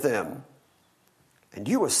pleased with him. And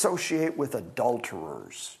you associate with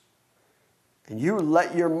adulterers. And you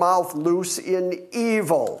let your mouth loose in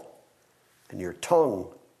evil. And your tongue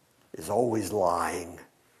is always lying.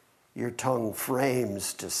 Your tongue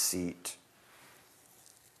frames deceit.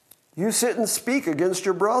 You sit and speak against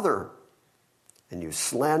your brother, and you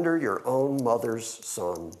slander your own mother's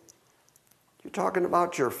son. You're talking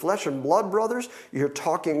about your flesh and blood brothers. You're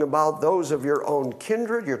talking about those of your own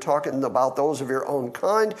kindred. You're talking about those of your own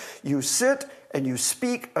kind. You sit and you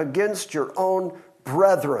speak against your own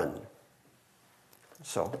brethren.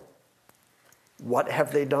 So, what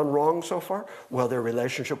have they done wrong so far? Well, their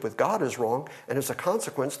relationship with God is wrong, and as a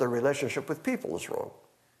consequence, their relationship with people is wrong.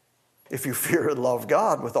 If you fear and love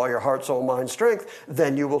God with all your heart, soul, mind, strength,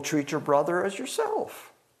 then you will treat your brother as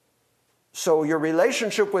yourself. So your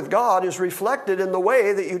relationship with God is reflected in the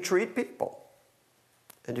way that you treat people.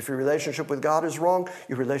 And if your relationship with God is wrong,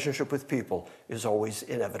 your relationship with people is always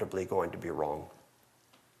inevitably going to be wrong.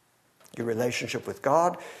 Your relationship with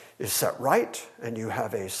God is set right, and you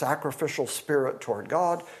have a sacrificial spirit toward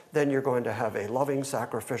God, then you're going to have a loving,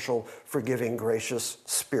 sacrificial, forgiving, gracious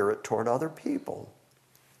spirit toward other people.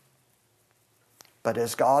 But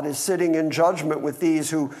as God is sitting in judgment with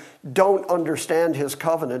these who don't understand his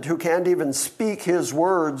covenant, who can't even speak his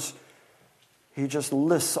words, he just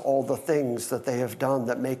lists all the things that they have done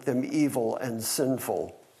that make them evil and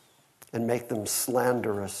sinful and make them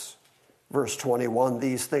slanderous. Verse 21,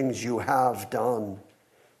 these things you have done,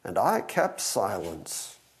 and I kept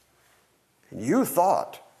silence. And you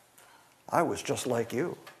thought I was just like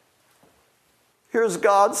you. Here's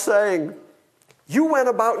God saying, you went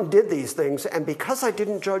about and did these things, and because I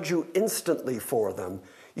didn't judge you instantly for them,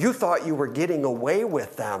 you thought you were getting away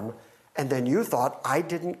with them, and then you thought I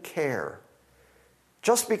didn't care.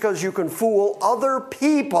 Just because you can fool other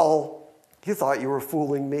people, you thought you were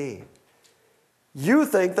fooling me. You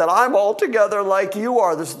think that I'm altogether like you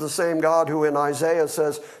are. This is the same God who in Isaiah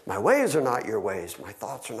says, my ways are not your ways, my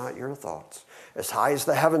thoughts are not your thoughts. As high as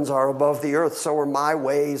the heavens are above the earth, so are my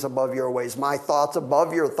ways above your ways, my thoughts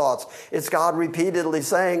above your thoughts. It's God repeatedly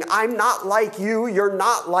saying, I'm not like you, you're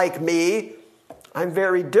not like me. I'm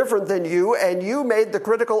very different than you, and you made the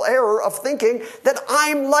critical error of thinking that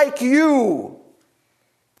I'm like you.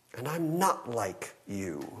 And I'm not like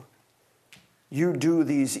you. You do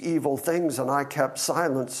these evil things, and I kept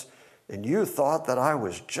silence, and you thought that I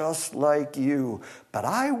was just like you. But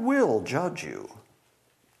I will judge you.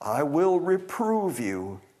 I will reprove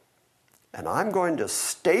you, and I'm going to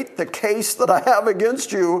state the case that I have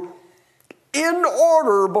against you in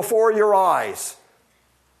order before your eyes.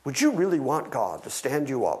 Would you really want God to stand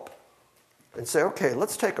you up and say, okay,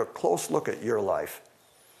 let's take a close look at your life,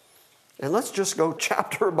 and let's just go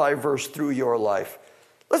chapter by verse through your life.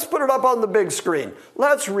 Let's put it up on the big screen.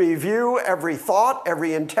 Let's review every thought,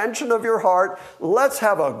 every intention of your heart. Let's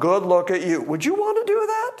have a good look at you. Would you want to do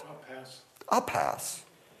that? I'll pass.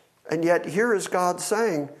 And yet here is God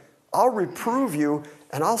saying, I'll reprove you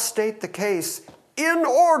and I'll state the case in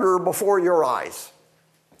order before your eyes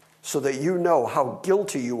so that you know how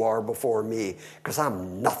guilty you are before me, because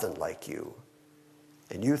I'm nothing like you.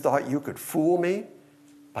 And you thought you could fool me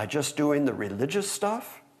by just doing the religious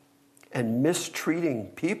stuff and mistreating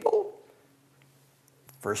people?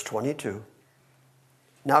 Verse 22.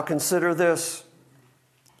 Now consider this,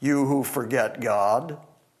 you who forget God,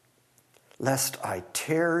 lest I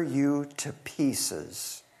tear you to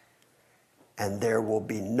pieces, and there will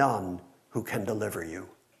be none who can deliver you.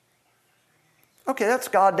 Okay, that's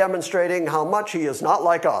God demonstrating how much he is not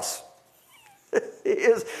like us. He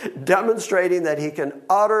is demonstrating that he can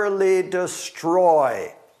utterly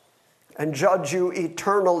destroy and judge you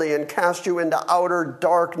eternally and cast you into outer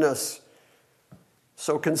darkness.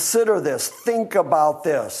 So consider this, think about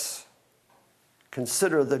this.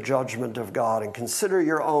 Consider the judgment of God and consider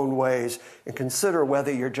your own ways and consider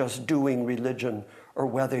whether you're just doing religion or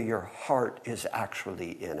whether your heart is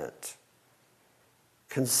actually in it.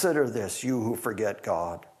 Consider this, you who forget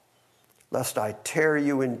God, lest I tear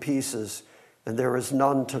you in pieces and there is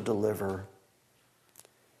none to deliver.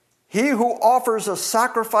 He who offers a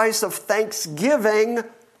sacrifice of thanksgiving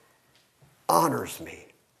honors me.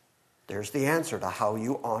 There's the answer to how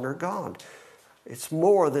you honor God. It's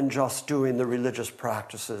more than just doing the religious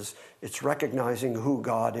practices. It's recognizing who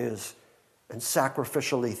God is and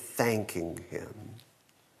sacrificially thanking him.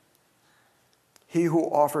 He who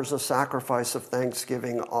offers a sacrifice of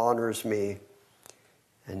thanksgiving honors me.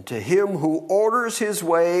 And to him who orders his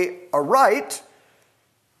way aright,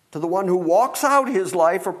 to the one who walks out his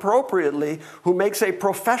life appropriately, who makes a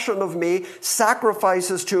profession of me,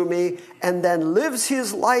 sacrifices to me, and then lives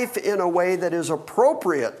his life in a way that is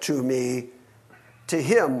appropriate to me, to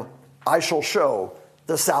him I shall show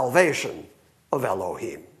the salvation of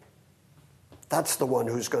Elohim. That's the one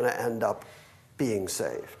who's going to end up being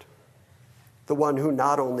saved. The one who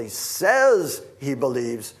not only says he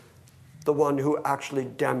believes, the one who actually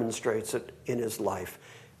demonstrates it in his life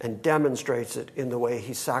and demonstrates it in the way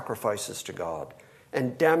he sacrifices to God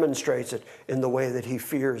and demonstrates it in the way that he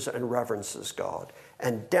fears and reverences God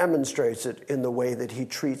and demonstrates it in the way that he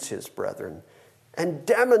treats his brethren and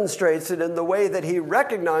demonstrates it in the way that he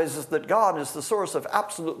recognizes that God is the source of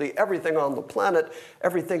absolutely everything on the planet,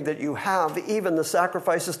 everything that you have, even the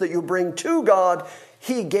sacrifices that you bring to God.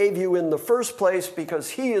 He gave you in the first place because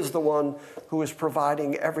he is the one who is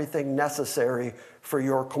providing everything necessary for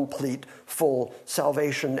your complete, full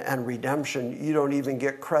salvation and redemption. You don't even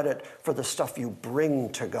get credit for the stuff you bring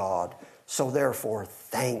to God. So therefore,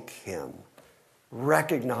 thank him.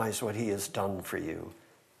 Recognize what he has done for you.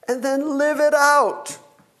 And then live it out.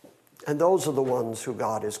 And those are the ones who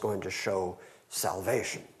God is going to show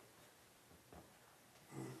salvation.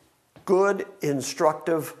 Good,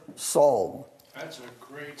 instructive psalm. That's a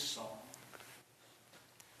great psalm.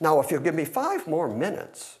 Now, if you'll give me 5 more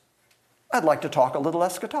minutes, I'd like to talk a little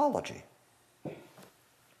eschatology.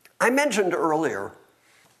 I mentioned earlier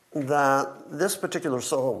that this particular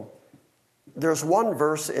psalm, there's one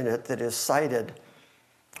verse in it that is cited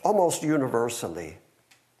almost universally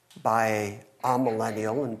by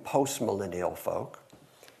amillennial and postmillennial folk.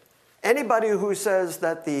 Anybody who says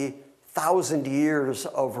that the 1,000 years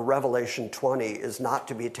of Revelation 20 is not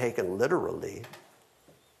to be taken literally,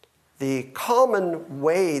 the common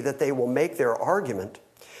way that they will make their argument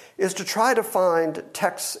is to try to find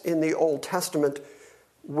texts in the Old Testament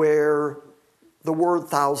where the word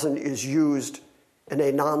 1,000 is used in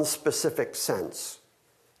a non-specific sense.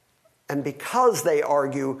 And because they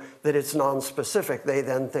argue that it's non-specific, they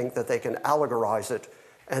then think that they can allegorize it,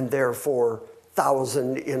 and therefore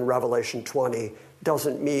 1,000 in Revelation 20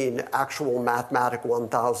 doesn't mean actual mathematic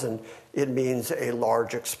 1,000. It means a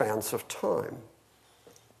large expanse of time.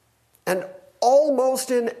 And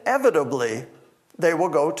almost inevitably, they will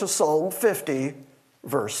go to Psalm 50,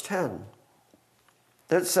 verse 10.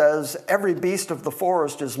 That says, every beast of the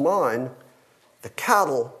forest is mine, the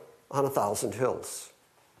cattle on 1,000 hills.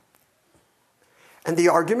 And the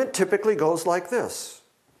argument typically goes like this.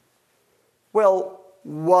 Well,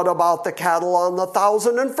 what about the cattle on the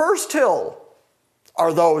 1,001st hill?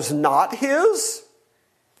 Are those not his?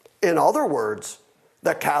 In other words,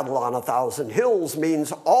 the cattle on 1,000 hills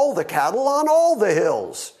means all the cattle on all the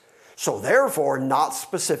hills. So therefore, not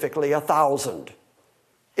specifically 1,000.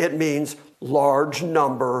 It means large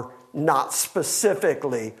number, not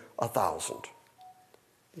specifically 1,000.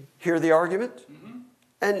 Hear the argument? Mm-hmm.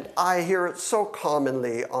 And I hear it so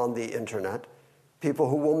commonly on the internet, people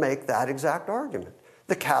who will make that exact argument.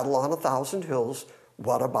 The cattle on 1,000 hills,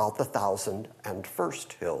 what about the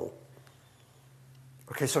 1,001st hill?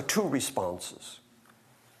 Okay, so 2 responses.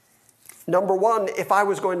 Number one, if I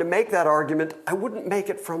was going to make that argument, I wouldn't make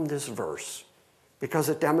it from this verse because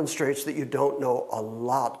it demonstrates that you don't know a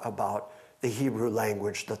lot about the Hebrew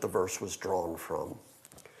language that the verse was drawn from.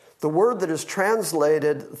 The word that is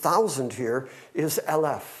translated 1,000 here is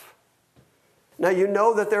Aleph. Now you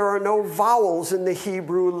know that there are no vowels in the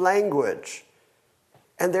Hebrew language.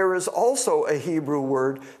 And there is also a Hebrew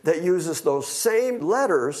word that uses those same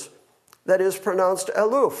letters that is pronounced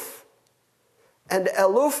Eluf. And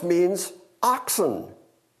Eluf means oxen,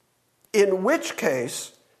 in which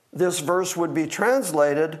case this verse would be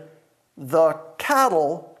translated, the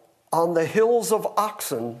cattle on the hills of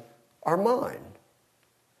oxen are mine.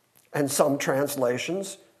 And some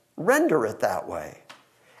translations render it that way.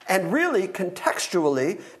 And really,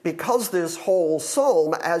 contextually, because this whole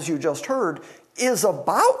psalm, as you just heard, is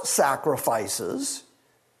about sacrifices,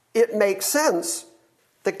 it makes sense.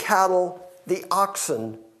 The cattle, the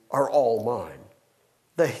oxen are all mine.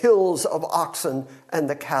 The hills of oxen and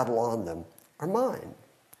the cattle on them are mine.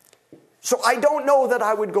 So I don't know that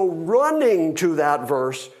I would go running to that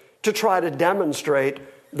verse to try to demonstrate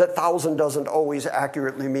that 1,000 doesn't always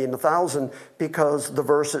accurately mean 1,000, because the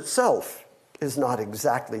verse itself is not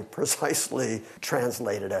exactly precisely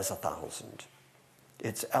translated as 1,000.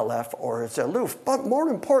 It's Aleph or it's Eluf. But more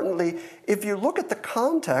importantly, if you look at the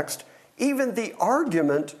context, even the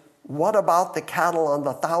argument, what about the cattle on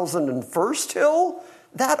the 1,001st hill?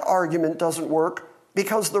 That argument doesn't work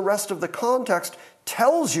because the rest of the context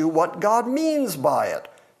tells you what God means by it.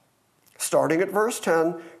 Starting at verse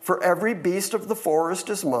 10, for every beast of the forest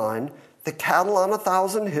is mine, the cattle on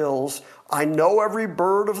 1,000 hills, I know every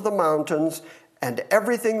bird of the mountains, and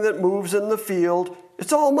everything that moves in the field,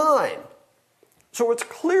 it's all mine. So it's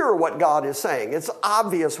clear what God is saying. It's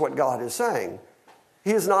obvious what God is saying.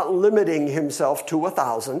 He is not limiting himself to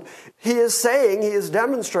 1,000. He is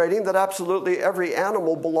demonstrating that absolutely every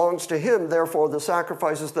animal belongs to him. Therefore, the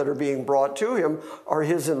sacrifices that are being brought to him are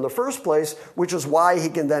his in the first place, which is why he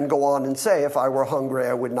can then go on and say, if I were hungry,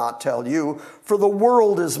 I would not tell you, for the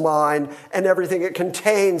world is mine and everything it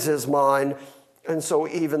contains is mine. And so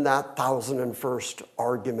even that 1,001st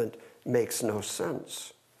argument makes no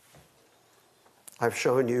sense. I've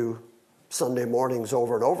shown you Sunday mornings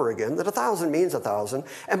over and over again that 1,000 means 1,000.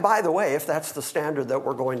 And by the way, if that's the standard that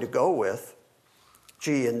we're going to go with,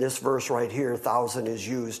 in this verse right here, 1,000 is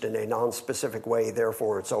used in a non-specific way,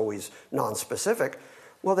 therefore it's always non-specific.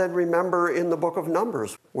 Well, then remember in the book of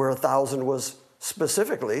Numbers, where 1,000 was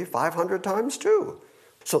specifically 500 times 2.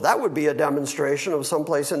 So that would be a demonstration of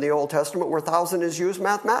someplace in the Old Testament where 1,000 is used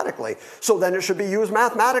mathematically. So then it should be used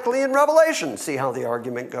mathematically in Revelation. See how the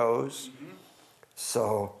argument goes?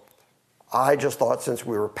 So I just thought, since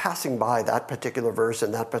we were passing by that particular verse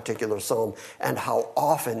in that particular psalm and how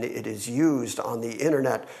often it is used on the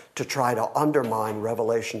internet to try to undermine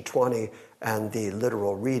Revelation 20 and the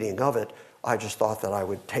literal reading of it, I just thought that I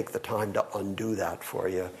would take the time to undo that for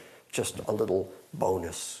you. Just a little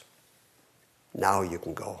bonus. Now you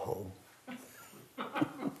can go home.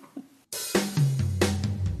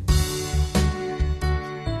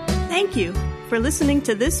 Thank you for listening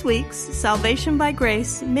to this week's Salvation by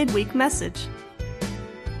Grace midweek message.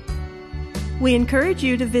 We encourage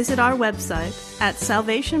you to visit our website at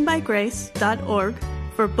salvationbygrace.org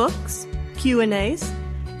for books, Q&As,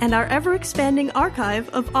 and our ever-expanding archive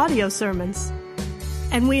of audio sermons.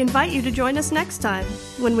 And we invite you to join us next time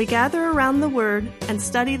when we gather around the Word and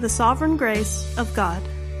study the sovereign grace of God.